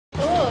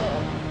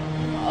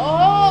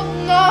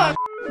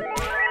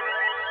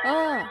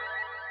Oh.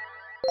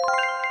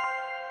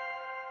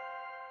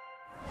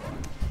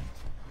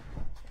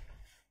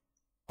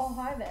 Oh,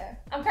 hi there.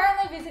 I'm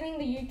currently visiting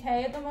the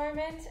UK at the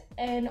moment,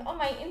 and on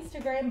my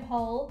Instagram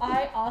poll,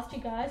 I asked you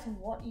guys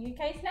what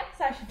UK snacks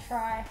I should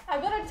try.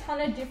 I got a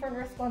ton of different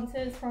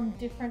responses from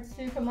different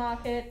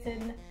supermarkets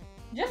and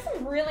just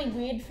some really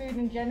weird food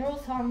in general,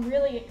 so I'm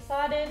really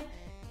excited.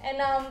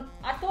 And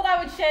I thought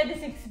I would share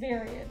this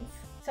experience.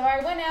 So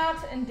I went out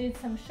and did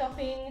some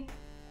shopping,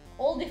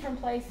 all different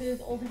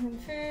places, all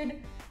different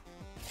food,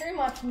 too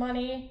much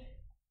money,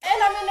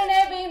 and I'm in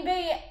an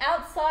Airbnb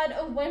outside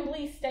of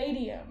Wembley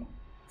Stadium.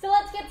 So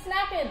let's get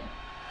snacking.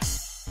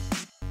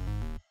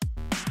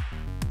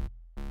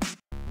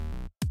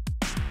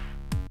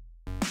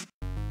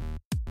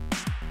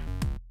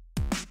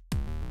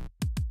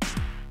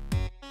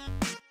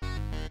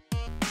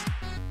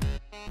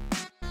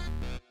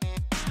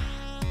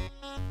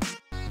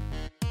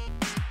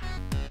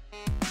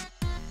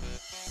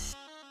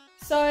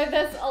 So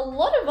there's a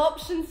lot of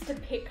options to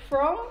pick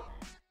from.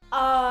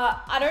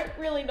 I don't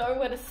really know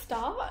where to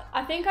start.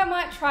 I think I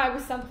might try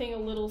with something a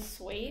little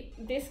sweet.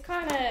 This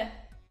kind of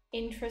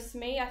interests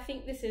me. I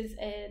think this is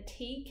a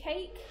tea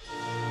cake.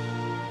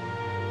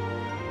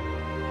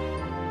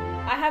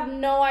 I have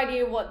no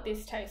idea what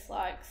this tastes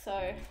like,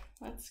 so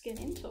let's get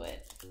into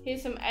it.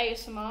 Here's some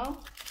ASMR.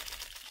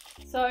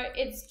 So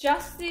it's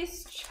just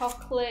this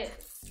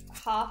chocolate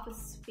half a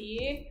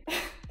sphere.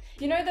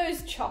 You know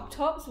those choc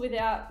tops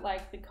without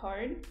like the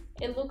cone?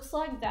 It looks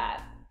like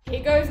that.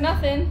 Here goes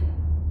nothing.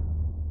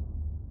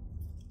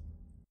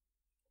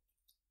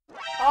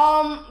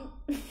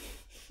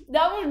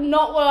 That was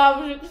not what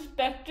I was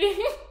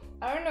expecting.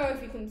 I don't know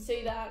if you can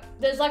see that.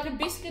 There's like a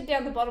biscuit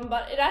down the bottom,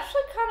 but it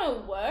actually kind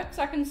of works.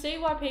 I can see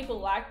why people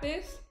like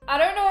this. I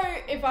don't know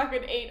if I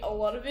could eat a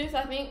lot of this.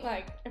 I think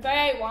like if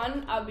I ate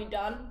one, I'd be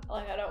done.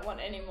 Like I don't want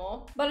any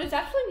more. But it's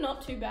actually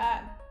not too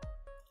bad.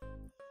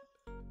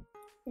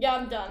 Yeah,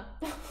 I'm done.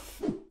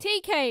 Tea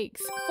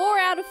cakes, 4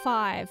 out of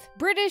 5.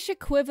 British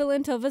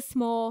equivalent of a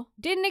s'more.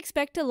 Didn't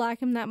expect to like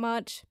him that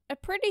much. A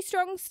pretty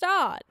strong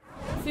start.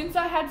 Since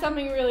I had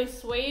something really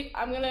sweet,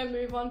 I'm gonna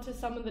move on to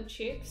some of the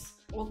chips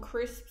or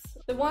crisps.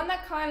 The one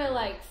that kind of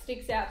like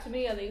sticks out to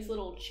me are these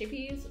little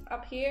chippies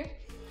up here.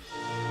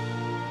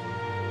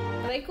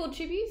 Are they called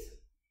chippies?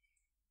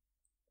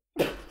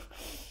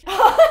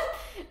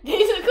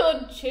 These are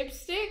called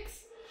chipsticks.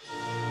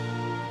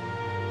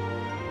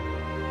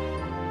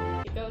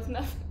 There was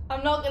nothing.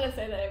 I'm not gonna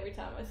say that every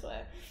time, I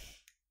swear.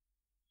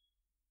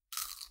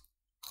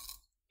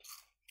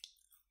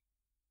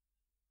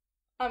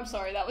 I'm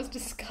sorry, that was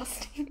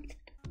disgusting.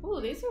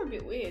 Ooh, these are a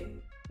bit weird.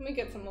 Let me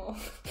get some more.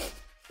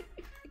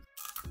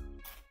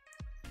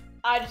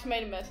 I just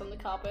made a mess on the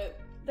carpet.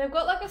 They've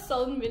got like a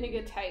salt and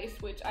vinegar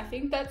taste, which I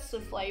think that's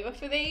the flavor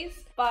for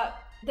these, but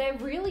they're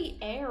really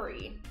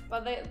airy,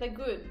 but they're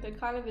good. They're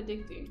kind of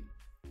addicting.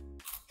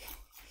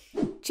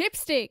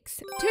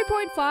 Chipsticks,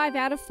 2.5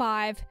 out of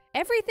 5.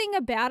 Everything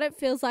about it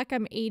feels like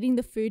I'm eating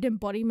the food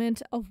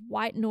embodiment of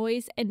white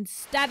noise and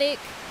static.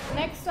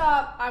 Next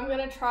up, I'm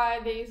gonna try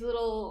these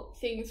little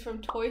things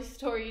from Toy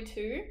Story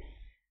 2.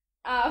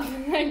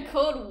 They're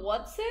called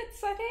What's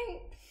Its, I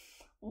think?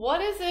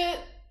 What is it?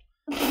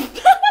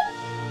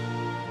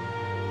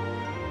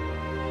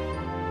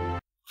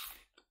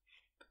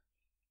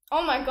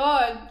 Oh my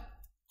god.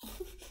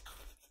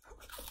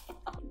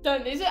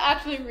 No, these are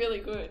actually really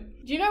good.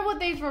 Do you know what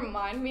these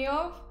remind me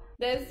of?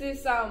 There's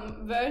this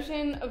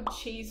version of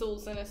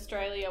Cheezels in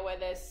Australia where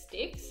there's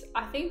sticks.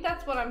 I think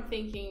that's what I'm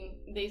thinking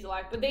these are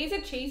like, but these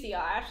are cheesy.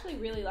 I actually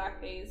really like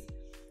these.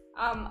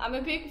 I'm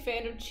a big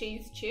fan of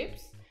cheese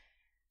chips.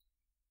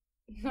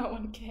 No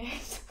one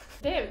cares.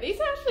 Damn, these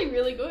are actually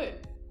really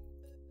good.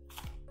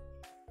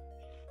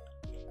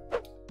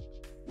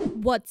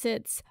 What's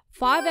Its,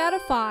 5 out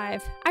of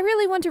 5. I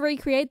really want to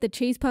recreate the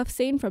cheese puff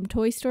scene from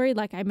Toy Story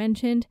like I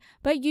mentioned,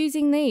 but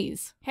using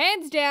these.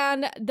 Hands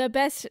down, the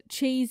best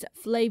cheese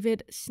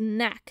flavored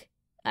snack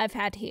I've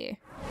had here.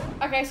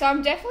 Okay, so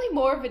I'm definitely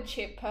more of a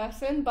chip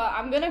person, but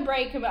I'm gonna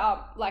break them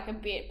up like a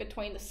bit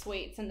between the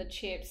sweets and the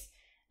chips,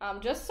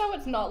 just so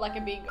it's not like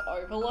a big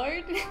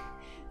overload.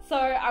 So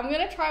I'm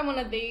gonna try one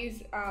of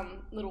these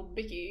little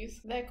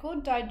bickies. They're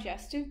called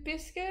digestive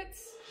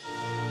biscuits.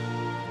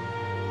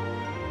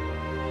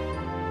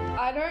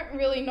 I don't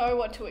really know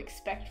what to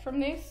expect from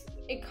this.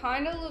 It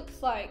kind of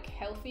looks like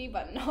healthy,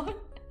 but not.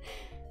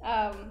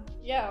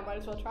 Yeah, I might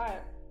as well try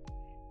it.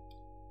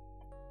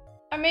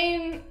 I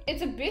mean,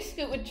 it's a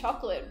biscuit with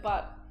chocolate,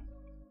 but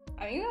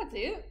I think that's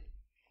it.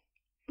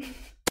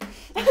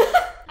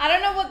 I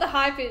don't know what the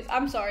hype is.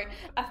 I'm sorry.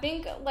 I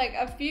think like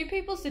a few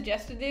people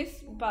suggested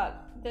this, but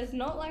there's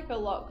not like a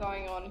lot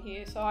going on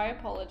here, so I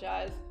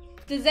apologize.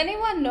 Does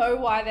anyone know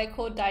why they're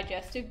called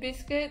digestive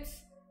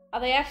biscuits? Are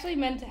they actually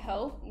meant to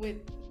help with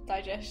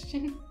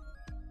digestion?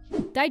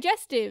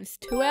 Digestives,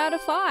 2 out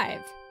of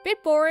 5.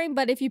 Bit boring,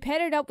 but if you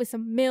paired it up with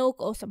some milk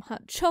or some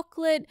hot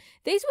chocolate,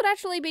 these would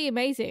actually be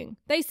amazing.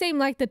 They seem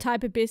like the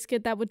type of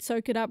biscuit that would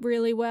soak it up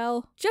really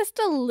well. Just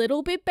a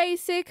little bit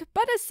basic,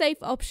 but a safe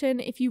option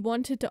if you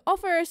wanted to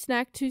offer a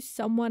snack to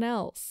someone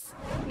else.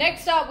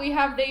 Next up, we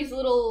have these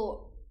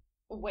little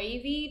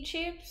wavy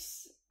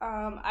chips.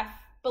 I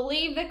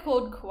believe they're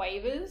called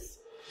quavers.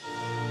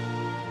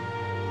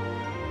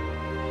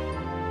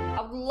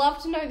 I would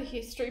love to know the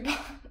history, but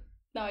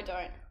no, I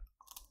don't.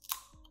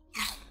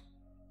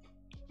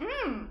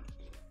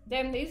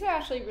 Damn, these are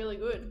actually really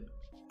good.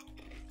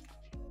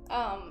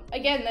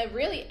 Again, they're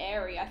really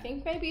airy. I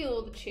think maybe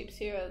all the chips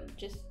here are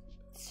just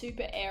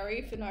super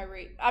airy for no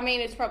reason. I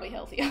mean, it's probably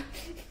healthier.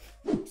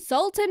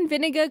 Salt and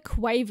vinegar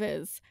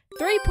quavers.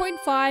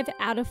 3.5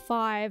 out of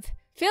 5.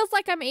 Feels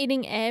like I'm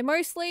eating air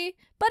mostly,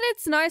 but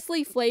it's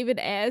nicely flavored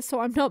air,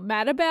 so I'm not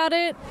mad about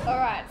it.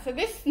 Alright, so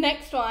this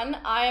next one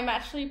I am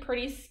actually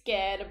pretty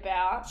scared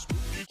about,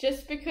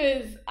 just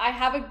because I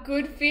have a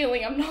good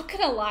feeling I'm not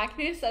gonna like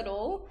this at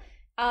all.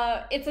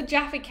 It's a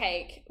Jaffa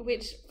cake,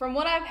 which from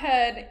what I've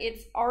heard,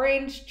 it's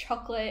orange,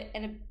 chocolate,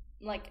 and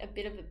a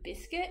bit of a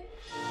biscuit.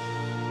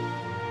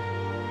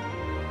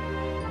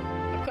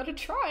 I've got to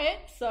try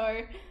it,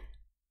 so...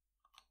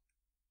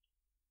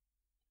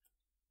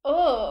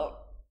 Oh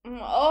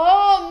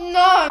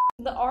no!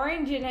 The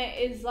orange in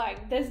it is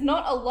like, there's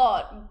not a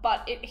lot,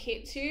 but it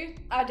hits you.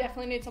 I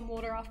definitely need some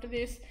water after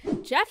this.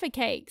 Jaffa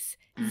cakes.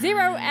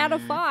 0 out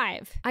of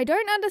 5. I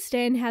don't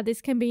understand how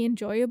this can be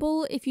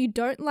enjoyable if you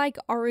don't like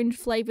orange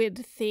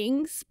flavored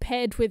things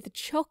paired with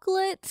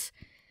chocolate.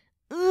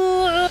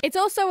 Ugh. It's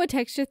also a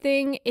texture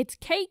thing. It's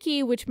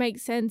cakey, which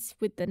makes sense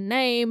with the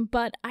name,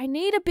 but I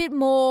need a bit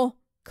more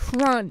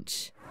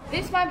crunch.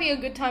 This might be a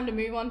good time to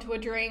move on to a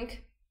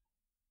drink.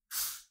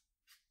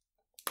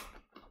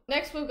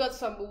 Next, we've got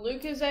some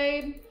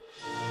Lucozade.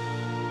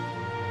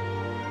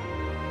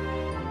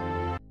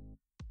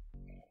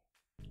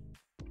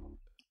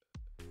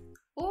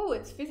 Oh,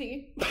 it's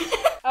fizzy.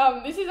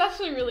 This is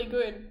actually really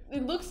good.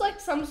 It looks like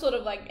some sort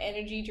of like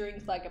energy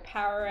drink, like a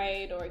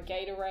Powerade or a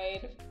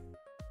Gatorade.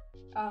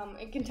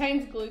 It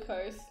contains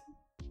glucose.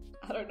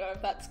 I don't know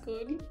if that's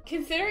good.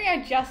 Considering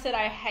I just said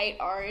I hate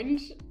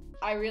orange,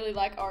 I really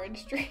like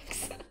orange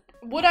drinks.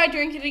 Would I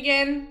drink it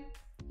again?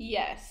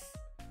 Yes.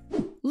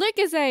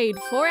 Lucozade,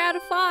 4 out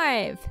of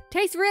 5.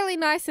 Tastes really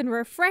nice and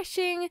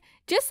refreshing,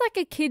 just like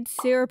a kid's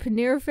syrup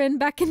Nurofen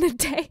back in the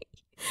day.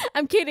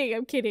 I'm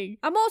kidding.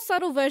 A more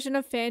subtle version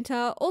of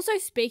Fanta. Also,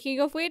 speaking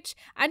of which,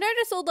 I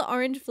noticed all the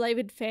orange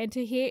flavored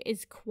Fanta here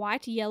is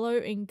quite yellow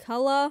in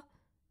color.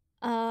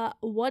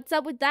 What's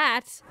up with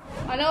that?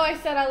 I know I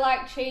said I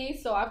like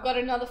cheese, so I've got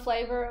another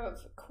flavor of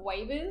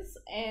quavers,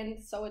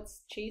 and so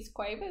it's cheese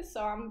quavers,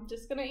 so I'm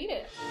just gonna eat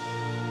it.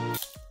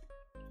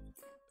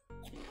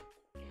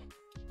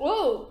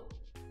 Whoa!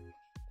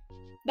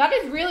 That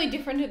is really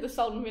different to the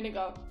salt and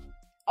vinegar,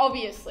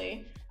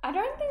 obviously. I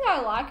don't think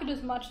I like it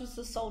as much as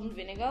the salt and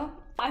vinegar.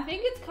 I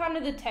think it's kind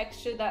of the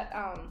texture that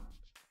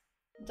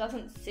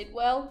doesn't sit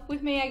well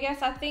with me, I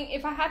guess. I think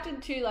if I had to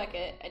do like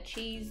a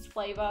cheese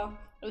flavor,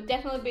 it would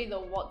definitely be the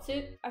What's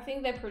It. I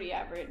think they're pretty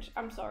average.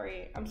 I'm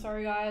sorry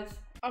guys.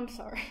 I'm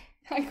sorry.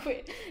 I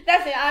quit.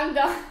 That's it, I'm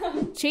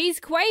done. Cheese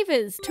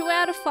quavers, 2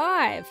 out of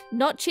 5.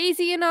 Not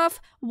cheesy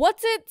enough.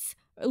 What's It's?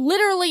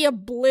 Literally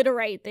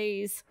obliterate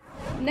these.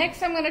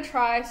 Next, I'm gonna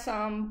try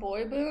some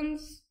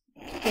bourbons.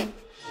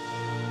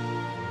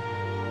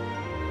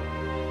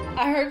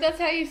 I hope that's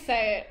how you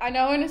say it. I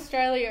know in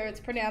Australia it's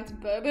pronounced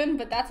bourbon,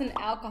 but that's an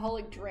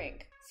alcoholic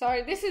drink.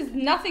 So this is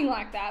nothing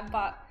like that,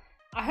 but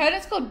I heard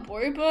it's called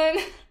bourbon.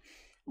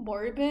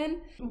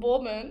 Bourbon.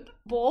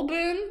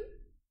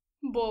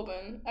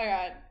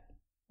 Alright,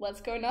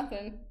 let's go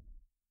nothing.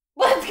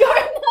 Let's go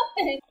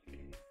nothing!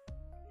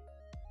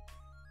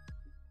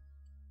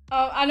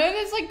 I know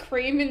there's like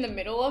cream in the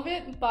middle of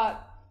it,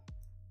 but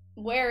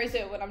where is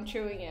it when I'm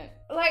chewing it?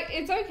 Like,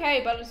 it's okay,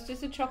 but it's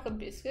just a chocolate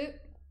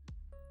biscuit.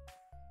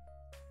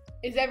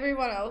 Is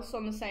everyone else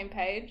on the same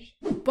page?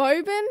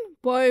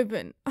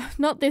 Bourbon.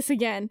 Not this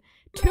again.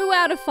 2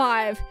 out of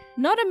 5.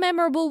 Not a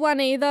memorable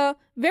one either.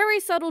 Very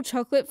subtle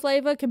chocolate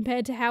flavor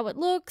compared to how it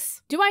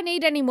looks. Do I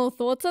need any more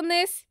thoughts on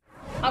this?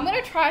 I'm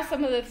gonna try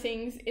some of the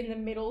things in the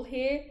middle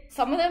here.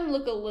 Some of them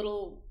look a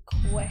little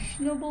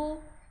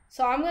questionable.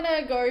 So I'm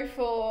gonna go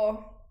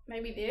for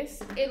maybe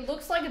this. It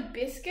looks like a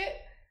biscuit,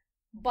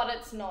 but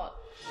it's not.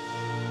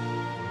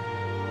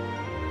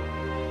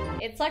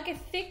 It's like a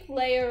thick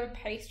layer of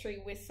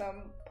pastry with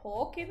some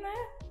pork in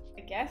there.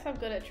 I guess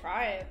I've got to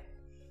try it.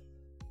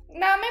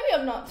 Nah, maybe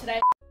I'm not today.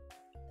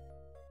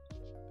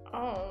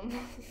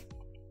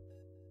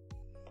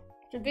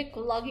 It's a bit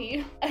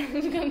gluggy.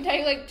 It's gonna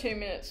take like 2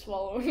 minutes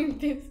swallowing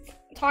this.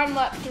 Time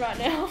lapse right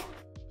now.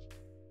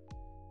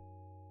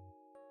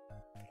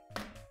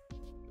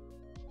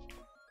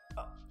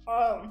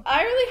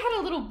 I really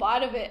had a little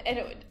bite of it,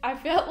 and I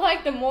felt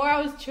like the more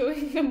I was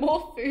chewing, the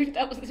more food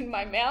that was in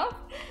my mouth.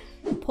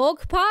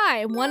 Pork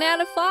pie, 1 out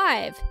of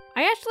 5.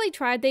 I actually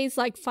tried these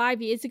like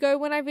 5 years ago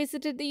when I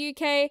visited the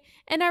UK,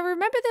 and I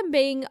remember them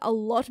being a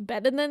lot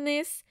better than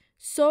this.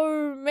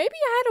 So maybe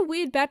I had a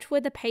weird batch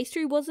where the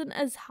pastry wasn't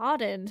as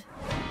hardened.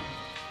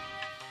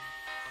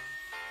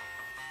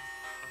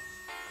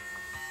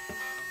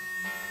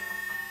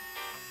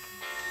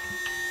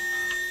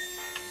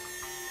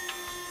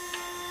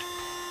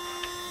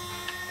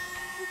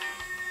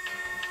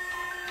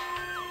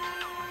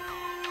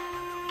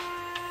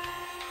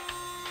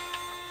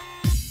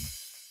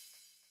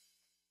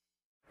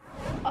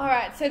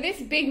 Alright, so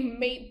this big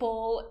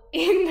meatball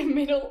in the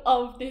middle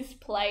of this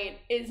plate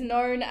is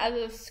known as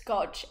a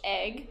Scotch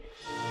egg.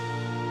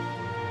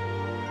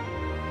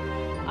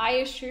 I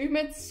assume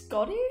it's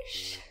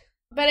Scottish?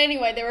 But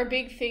anyway, they're a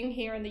big thing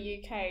here in the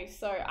UK,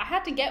 so I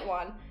had to get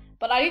one.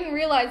 But I didn't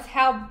realise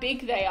how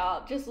big they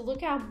are. Just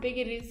look how big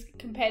it is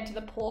compared to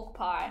the pork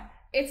pie.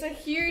 It's a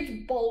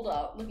huge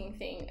boulder looking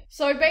thing.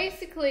 So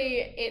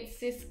basically, it's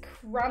this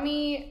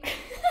crummy...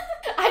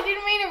 I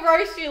didn't mean to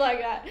roast you like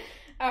that.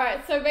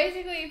 Alright, so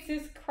basically it's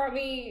this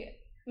crummy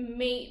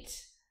meat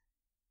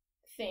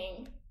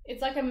thing.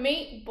 It's like a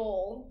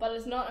meatball, but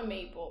it's not a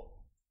meatball.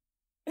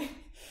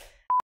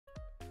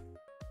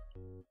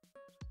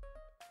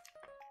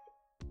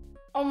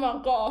 Oh my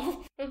god.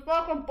 It's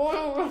like a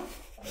boiled...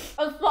 It's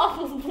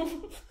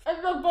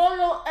a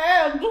boiled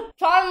egg.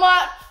 Time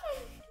lapse.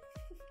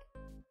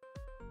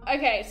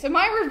 Okay, so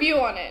my review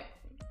on it.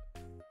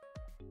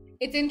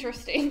 It's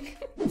interesting.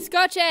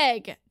 Scotch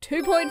egg,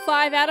 2.5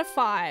 out of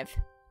 5.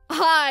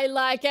 I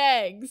like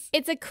eggs.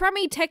 It's a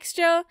crummy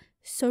texture,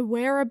 so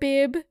wear a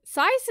bib.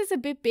 Size is a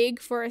bit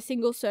big for a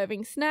single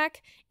serving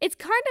snack. It's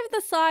kind of the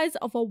size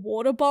of a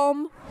water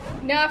bomb.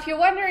 Now, if you're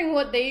wondering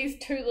what these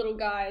two little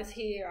guys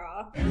here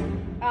are,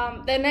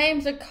 their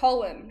names are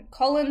Colin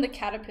the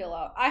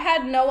caterpillar. I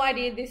had no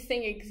idea this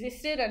thing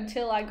existed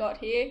until I got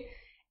here,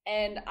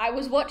 and I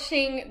was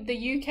watching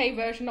the UK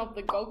version of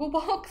the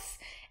Gogglebox,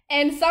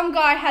 and some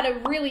guy had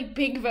a really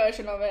big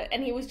version of it,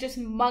 and he was just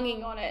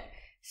munging on it.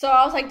 So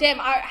I was like, damn,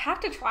 I have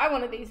to try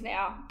one of these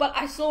now. But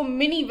I saw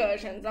mini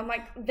versions. I'm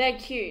like, they're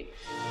cute.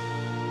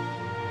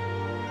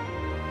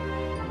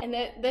 And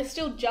they're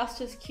still just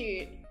as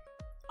cute.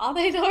 Are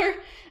they though?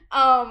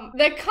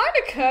 They're kind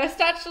of cursed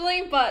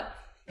actually, but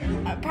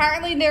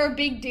apparently they're a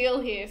big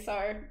deal here,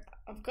 so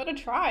I've got to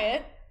try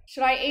it.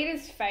 Should I eat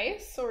his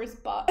face or his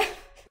butt?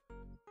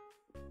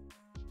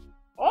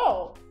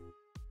 Oh.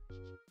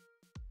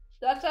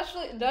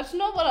 That's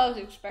not what I was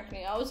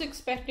expecting. I was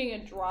expecting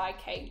a dry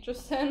cake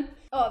just then.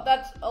 Oh,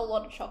 that's a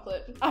lot of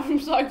chocolate. I'm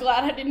so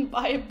glad I didn't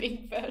buy a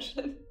big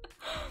version.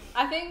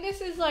 I think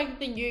this is like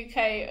the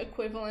UK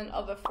equivalent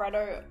of a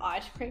Freddo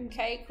ice cream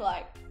cake,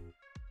 like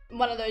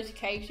one of those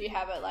cakes you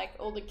have at like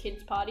all the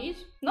kids'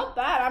 parties. Not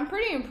bad. I'm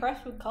pretty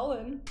impressed with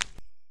Colin.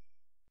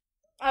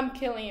 I'm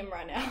killing him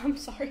right now. I'm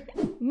sorry.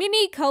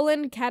 Mini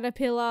Colin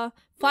caterpillar,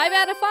 5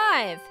 out of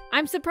 5.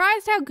 I'm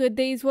surprised how good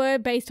these were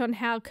based on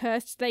how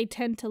cursed they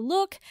tend to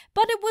look,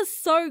 but it was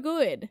so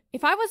good.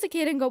 If I was a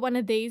kid and got one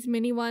of these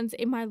mini ones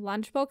in my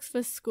lunchbox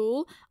for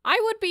school,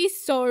 I would be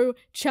so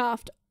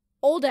chuffed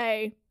all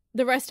day,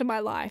 the rest of my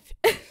life.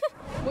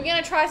 We're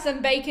gonna try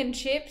some bacon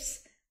chips,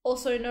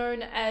 also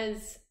known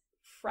as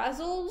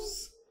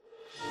Frazzles.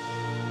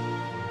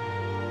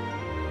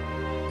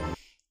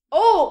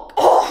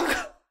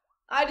 Oh!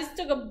 I just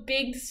took a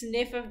big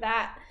sniff of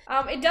that.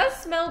 It does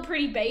smell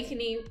pretty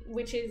bacony,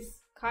 which is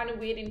kind of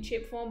weird in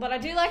chip form, but I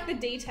do like the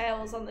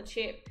details on the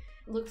chip.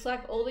 Looks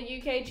like all the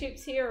UK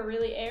chips here are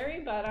really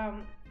airy, but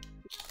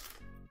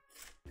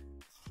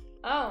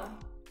oh.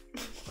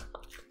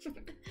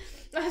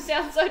 I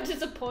sound so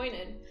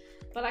disappointed,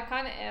 but I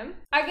kind of am.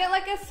 I get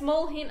like a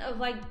small hint of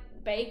like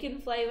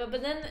bacon flavor,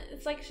 but then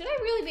it's like, should I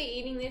really be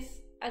eating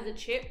this as a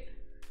chip?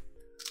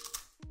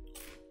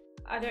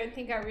 I don't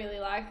think I really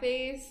like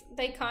these.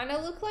 They kind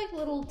of look like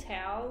little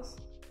towels.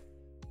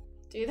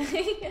 Do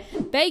they?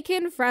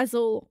 Bacon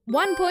Frazzle,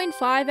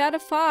 1.5 out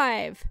of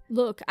 5.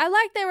 Look, I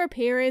like their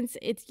appearance,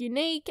 it's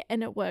unique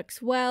and it works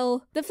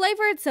well. The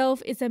flavor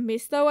itself is a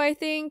miss though, I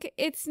think.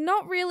 It's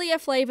not really a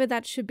flavor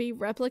that should be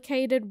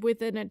replicated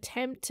with an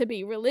attempt to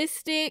be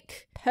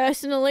realistic.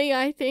 Personally,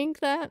 I think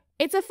that.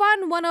 It's a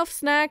fun one-off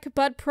snack,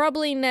 but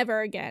probably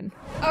never again.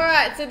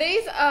 Alright, so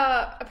these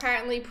are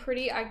apparently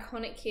pretty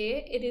iconic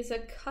here. It is a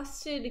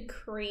custard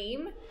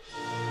cream.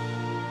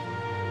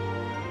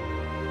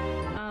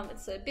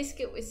 It's a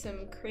biscuit with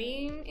some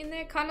cream in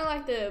there, kind of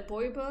like the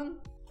boy bun.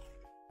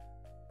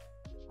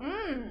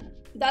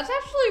 That's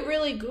actually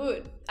really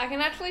good. I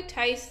can actually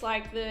taste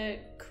like the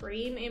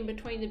cream in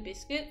between the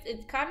biscuits.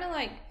 It's kind of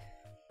like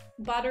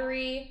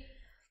buttery,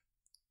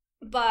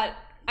 but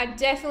I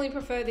definitely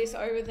prefer this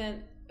over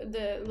than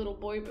the little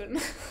boy bun.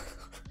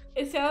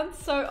 It sounds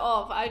so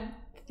off. I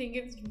think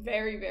it's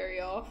very,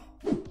 very off.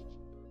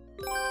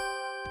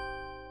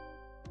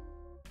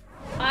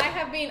 I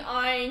have been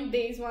eyeing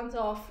these ones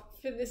off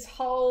for this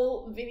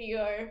whole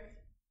video.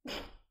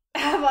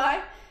 Have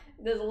I?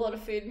 There's a lot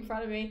of food in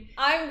front of me.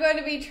 I'm going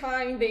to be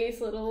trying these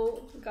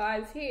little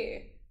guys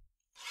here.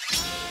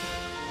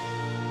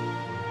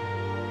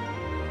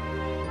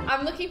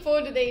 I'm looking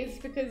forward to these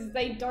because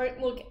they don't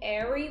look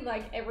airy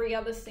like every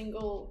other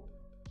single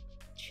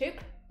chip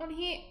on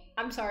here.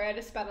 I'm sorry, I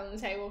just spat on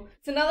the table.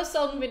 It's another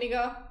salt and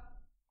vinegar.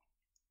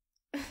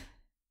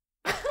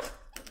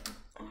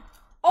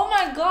 Oh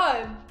my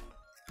god.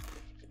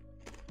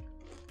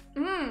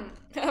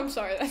 I'm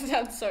sorry, that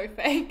sounds so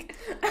fake.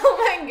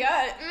 Oh my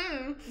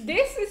god.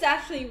 This is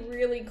actually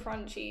really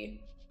crunchy.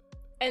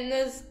 And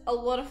there's a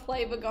lot of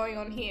flavor going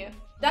on here.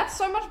 That's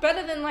so much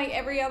better than like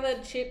every other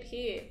chip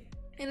here.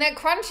 And they're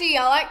crunchy,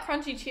 I like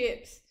crunchy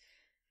chips.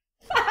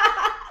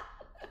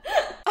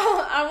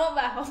 Oh, I want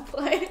that whole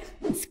plate.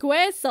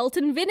 Square salt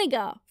and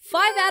vinegar.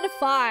 5 out of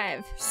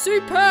 5.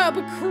 Superb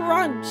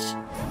crunch.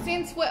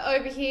 Since we're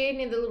over here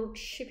near the little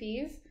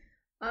chippies,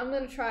 I'm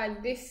gonna try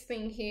this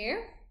thing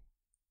here.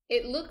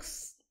 It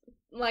looks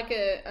like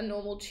a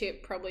normal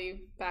chip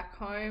probably back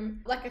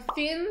home. Like a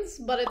Thins,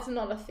 but it's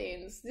not a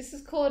Thins. This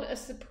is called a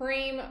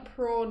Supreme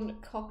Prawn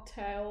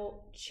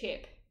Cocktail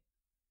Chip.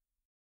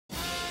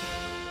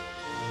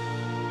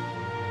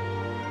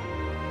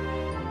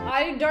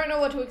 I don't know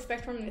what to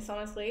expect from this,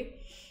 honestly.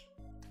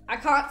 I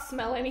can't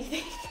smell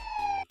anything.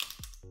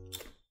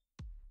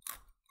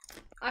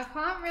 I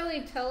can't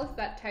really tell if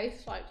that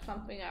tastes like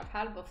something I've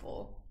had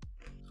before.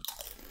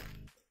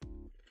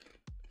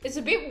 It's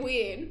a bit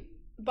weird,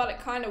 but it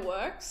kind of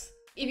works.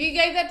 If you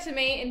gave that to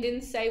me and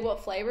didn't say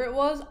what flavor it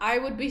was, I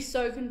would be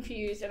so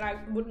confused and I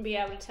wouldn't be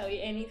able to tell you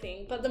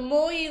anything. But the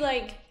more you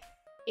like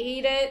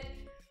eat it,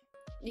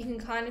 you can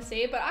kind of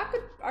see it. But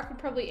I could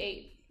probably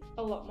eat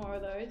a lot more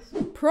of those.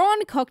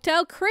 Prawn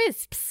cocktail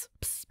crisps.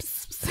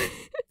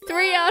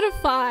 3 out of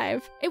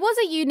 5. It was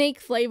a unique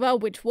flavor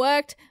which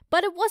worked,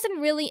 but it wasn't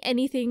really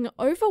anything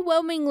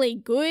overwhelmingly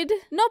good.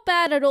 Not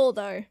bad at all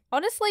though.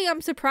 Honestly,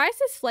 I'm surprised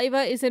this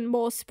flavor isn't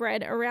more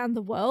spread around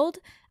the world.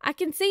 I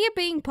can see it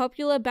being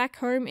popular back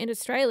home in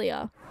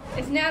Australia.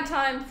 It's now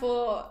time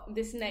for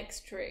this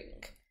next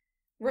drink.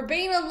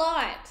 Ribena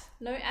Light,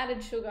 no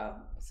added sugar.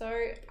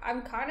 So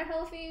I'm kind of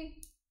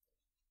healthy.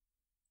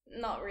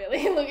 Not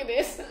really, look at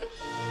this.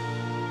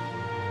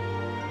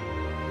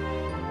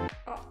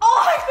 Oh,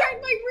 I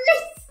cracked my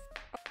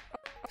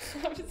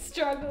wrist! I'm just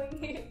struggling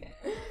here.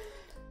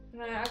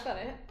 No, I got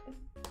it.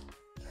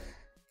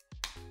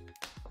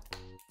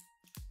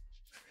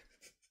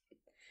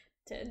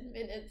 "10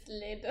 minutes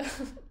later."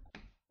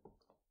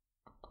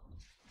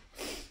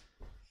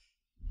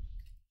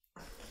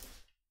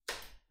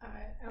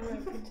 Alright, I'm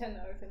gonna pretend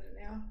to open it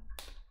now.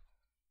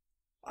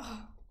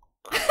 Oh.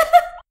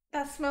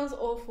 That smells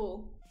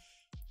awful.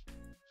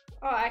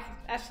 Oh,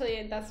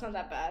 actually, that's not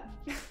that bad.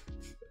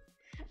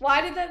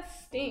 Why did that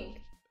stink?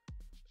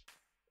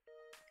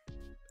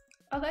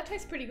 Oh, that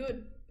tastes pretty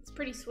good. It's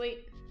pretty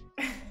sweet.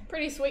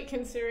 Pretty sweet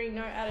considering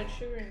no added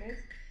sugar in this.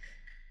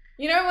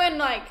 You know when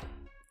like,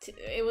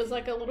 it was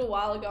like a little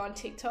while ago on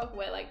TikTok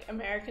where like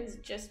Americans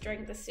just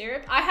drank the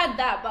syrup? I had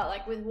that, but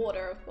like with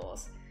water, of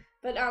course.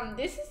 But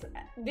this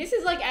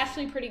is like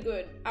actually pretty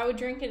good. I would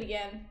drink it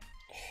again.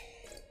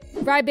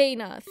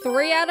 Ribena,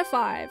 3 out of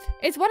 5.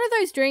 It's one of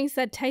those drinks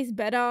that tastes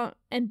better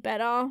and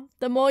better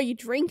the more you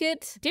drink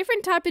it.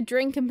 Different type of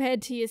drink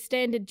compared to your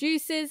standard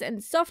juices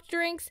and soft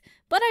drinks,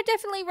 but I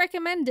definitely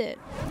recommend it.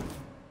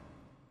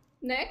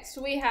 Next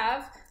we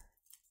have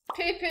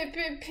Pick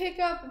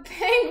Up a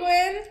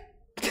Penguin.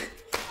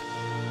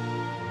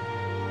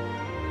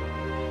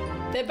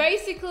 They're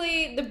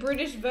basically the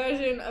British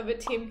version of a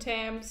Tim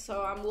Tam,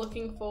 so I'm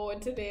looking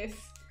forward to this.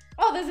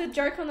 Oh, there's a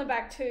joke on the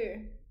back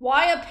too.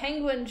 Why are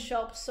penguin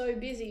shops so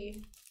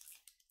busy?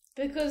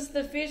 Because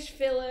the fish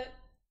fillet.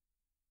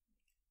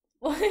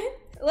 What?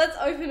 Let's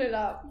open it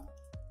up.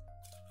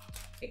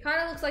 It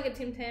kind of looks like a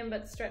Tim Tam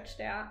but stretched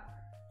out.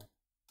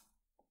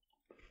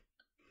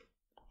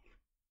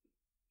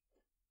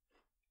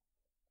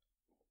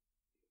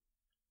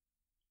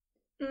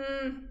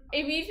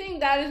 If you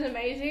think that is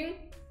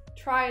amazing,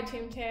 try a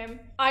Tim Tam.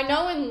 I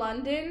know in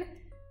London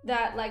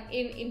that like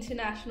in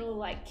international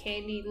like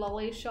candy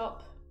lolly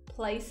shop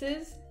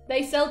places,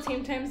 they sell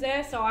Tim Tams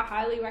there, so I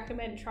highly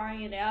recommend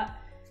trying it out.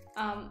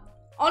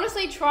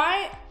 Honestly,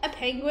 try a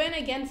penguin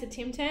against a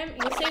Tim Tam.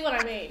 You'll see what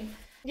I mean.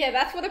 Yeah,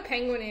 that's what a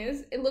penguin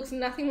is. It looks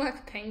nothing like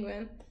a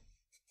penguin.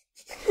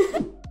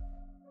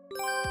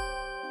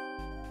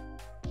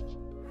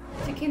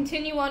 To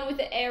continue on with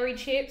the airy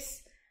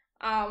chips,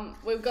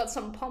 we've got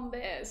some Pom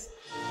Bears.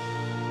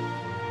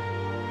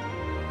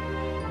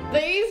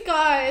 These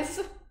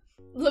guys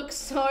look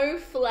so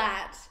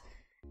flat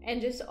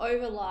and just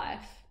over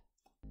life.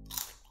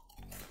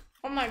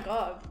 Oh my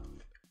god.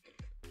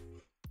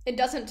 It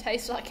doesn't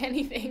taste like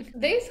anything.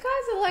 These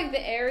guys are like the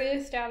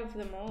airiest out of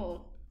them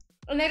all.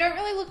 And they don't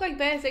really look like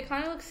bears, they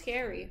kind of look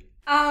scary.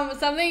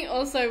 Something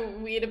also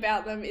weird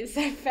about them is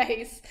their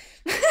face.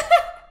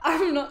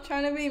 I'm not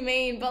trying to be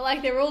mean, but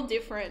like they're all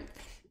different.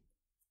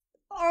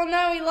 Oh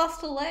no, he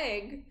lost a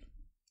leg.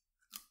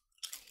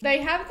 They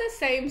have the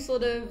same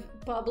sort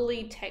of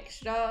bubbly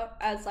texture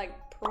as like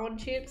prawn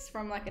chips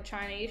from like a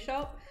Chinese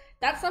shop.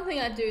 That's something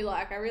I do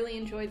like. I really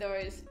enjoy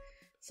those.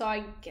 So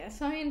I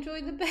guess I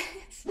enjoy the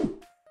best.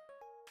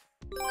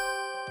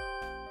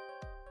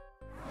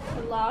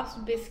 The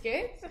last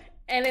biscuit,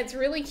 and it's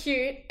really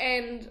cute,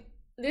 and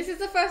This is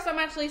the first time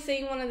actually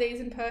seeing one of these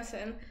in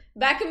person.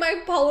 Back in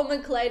my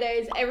polymer clay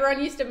days,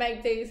 everyone used to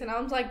make these and I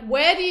was like,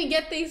 where do you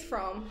get these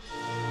from?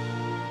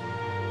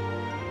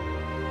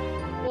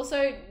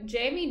 Also,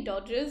 Jamie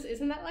Dodgers,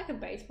 isn't that like a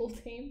baseball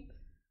team?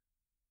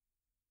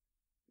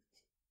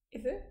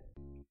 Is it?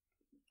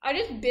 I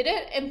just bit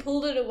it and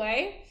pulled it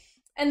away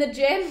and the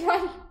jam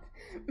one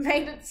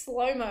made it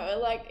slow-mo,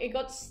 like it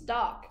got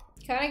stuck.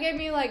 Kind of gave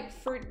me like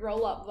fruit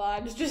roll-up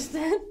vibes just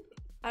then.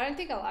 I don't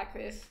think I like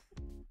this.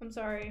 I'm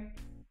sorry.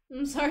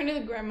 I'm sorry to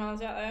the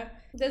grandmas out there.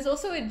 There's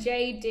also a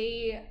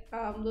JD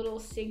little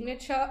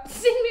signature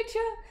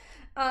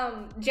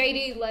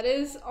JD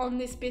letters on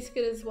this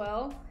biscuit as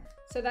well.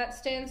 So that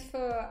stands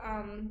for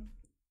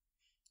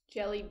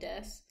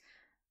JellyJess.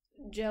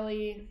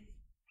 Jelly.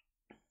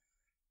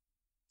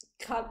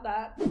 Cut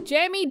that.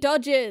 Jammy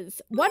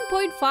Dodgers,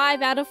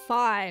 1.5 out of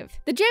 5.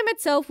 The jam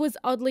itself was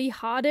oddly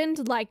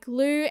hardened like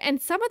glue,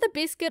 and some of the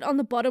biscuit on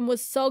the bottom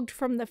was sogged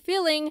from the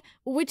filling,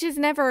 which is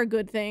never a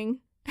good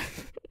thing.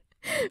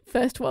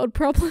 First world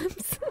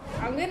problems.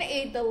 I'm gonna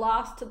eat the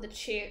last of the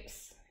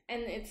chips,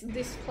 and it's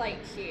this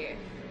plate here.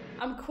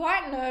 I'm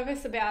quite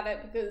nervous about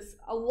it because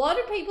a lot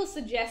of people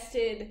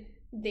suggested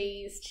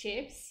these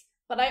chips,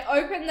 but I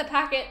opened the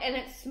packet and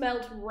it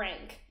smelled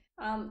rank.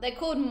 They're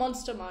called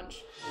Monster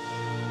Munch.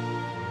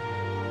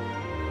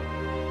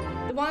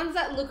 The ones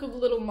that look a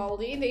little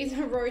moldy, these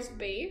are roast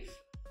beef,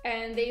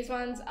 and these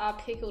ones are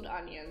pickled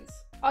onions.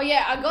 Oh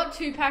yeah, I got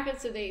 2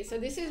 packets of these, so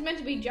this is meant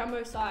to be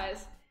jumbo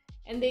size,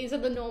 and these are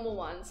the normal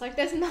ones. Like,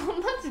 there's not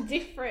much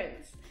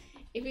difference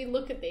if you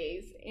look at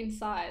these in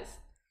size.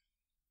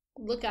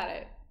 Look at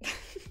it.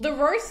 The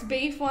roast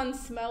beef ones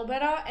smell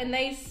better, and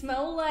they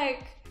smell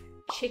like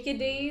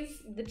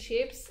chickadees, the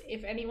chips,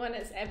 if anyone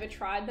has ever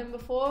tried them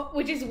before,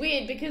 which is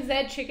weird because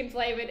they're chicken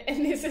flavored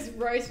and this is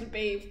roast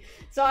beef,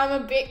 so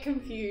I'm a bit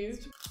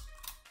confused.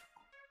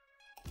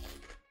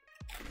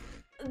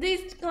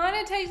 These kind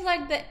of taste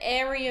like the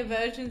airier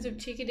versions of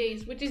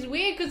chickadees, which is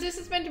weird because this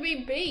is meant to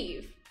be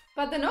beef,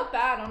 but they're not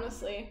bad,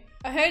 honestly.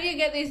 I heard you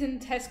get these in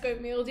Tesco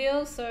meal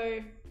deals, so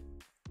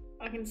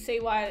I can see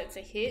why it's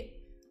a hit.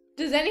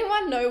 Does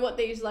anyone know what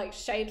these like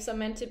shapes are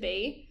meant to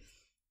be?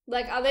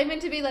 Like, are they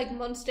meant to be like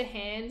monster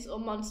hands or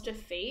monster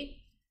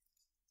feet?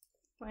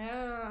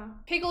 Wow.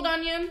 Pickled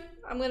onion.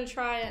 I'm gonna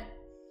try it.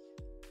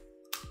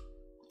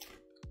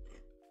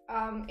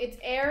 It's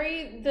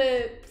airy.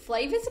 The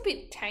flavor's a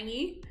bit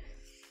tangy,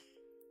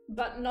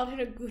 but not in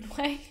a good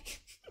way.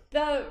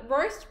 The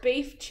roast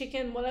beef,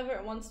 chicken, whatever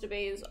it wants to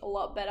be, is a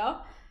lot better.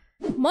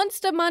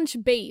 Monster Munch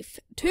Beef,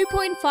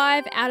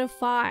 2.5 out of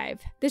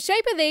 5. The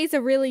shape of these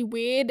are really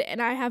weird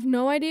and I have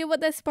no idea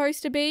what they're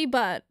supposed to be,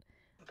 but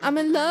I'm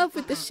in love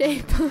with the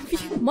shape of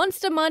you.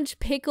 Monster Munch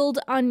Pickled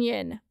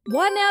Onion,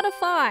 1 out of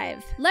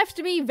 5.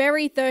 Left me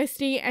very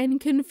thirsty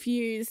and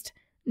confused.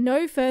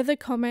 No further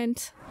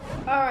comment.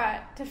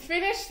 Alright, to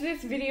finish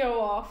this video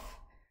off,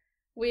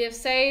 we have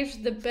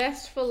saved the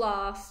best for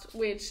last,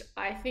 which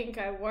I think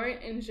I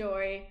won't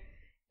enjoy.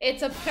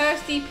 It's a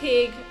Percy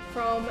Pig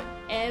from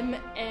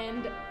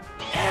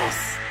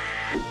M&S.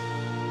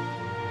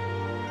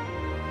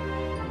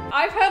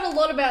 I've heard a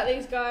lot about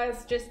these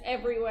guys just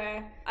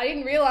everywhere. I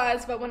didn't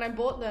realize, but when I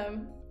bought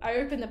them, I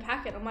opened the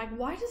packet. I'm like,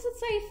 why does it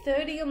say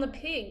 30 on the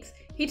pigs?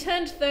 He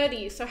turned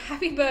 30, so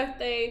happy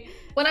birthday.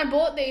 When I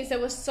bought these, there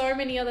were so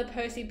many other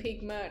Percy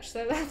Pig merch,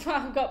 so that's why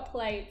I've got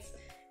plates.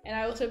 And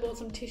I also bought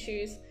some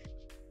tissues.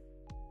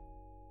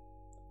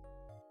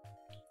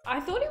 I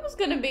thought it was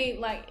gonna be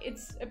like,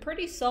 it's a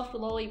pretty soft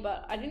lolly,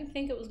 but I didn't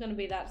think it was gonna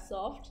be that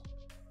soft.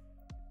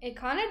 It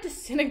kind of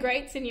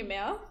disintegrates in your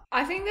mouth.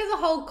 I think there's a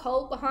whole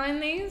cult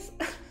behind these.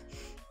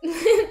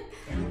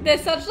 They're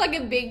such like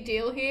a big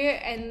deal here,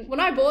 and when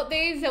I bought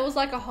these, there was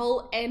like a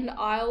whole end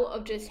aisle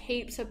of just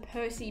heaps of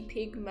Percy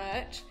Pig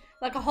merch.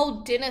 Like a whole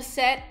dinner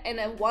set and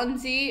a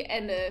onesie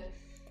and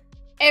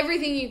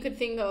everything you could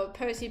think of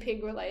Percy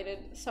Pig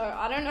related. So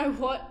I don't know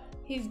what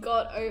he's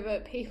got over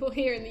people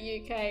here in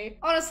the UK.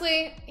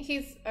 Honestly,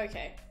 he's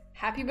okay.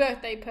 Happy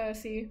birthday,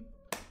 Percy.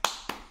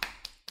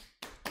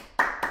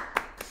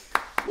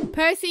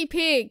 Percy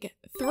Pig,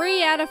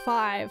 3 out of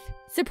 5.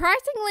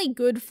 Surprisingly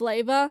good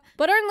flavour,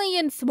 but only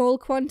in small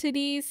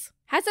quantities.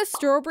 Has a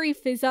strawberry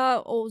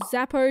fizzer or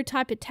Zappo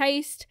type of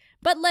taste,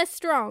 but less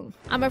strong.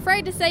 I'm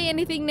afraid to say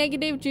anything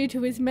negative due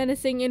to his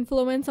menacing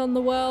influence on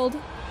the world.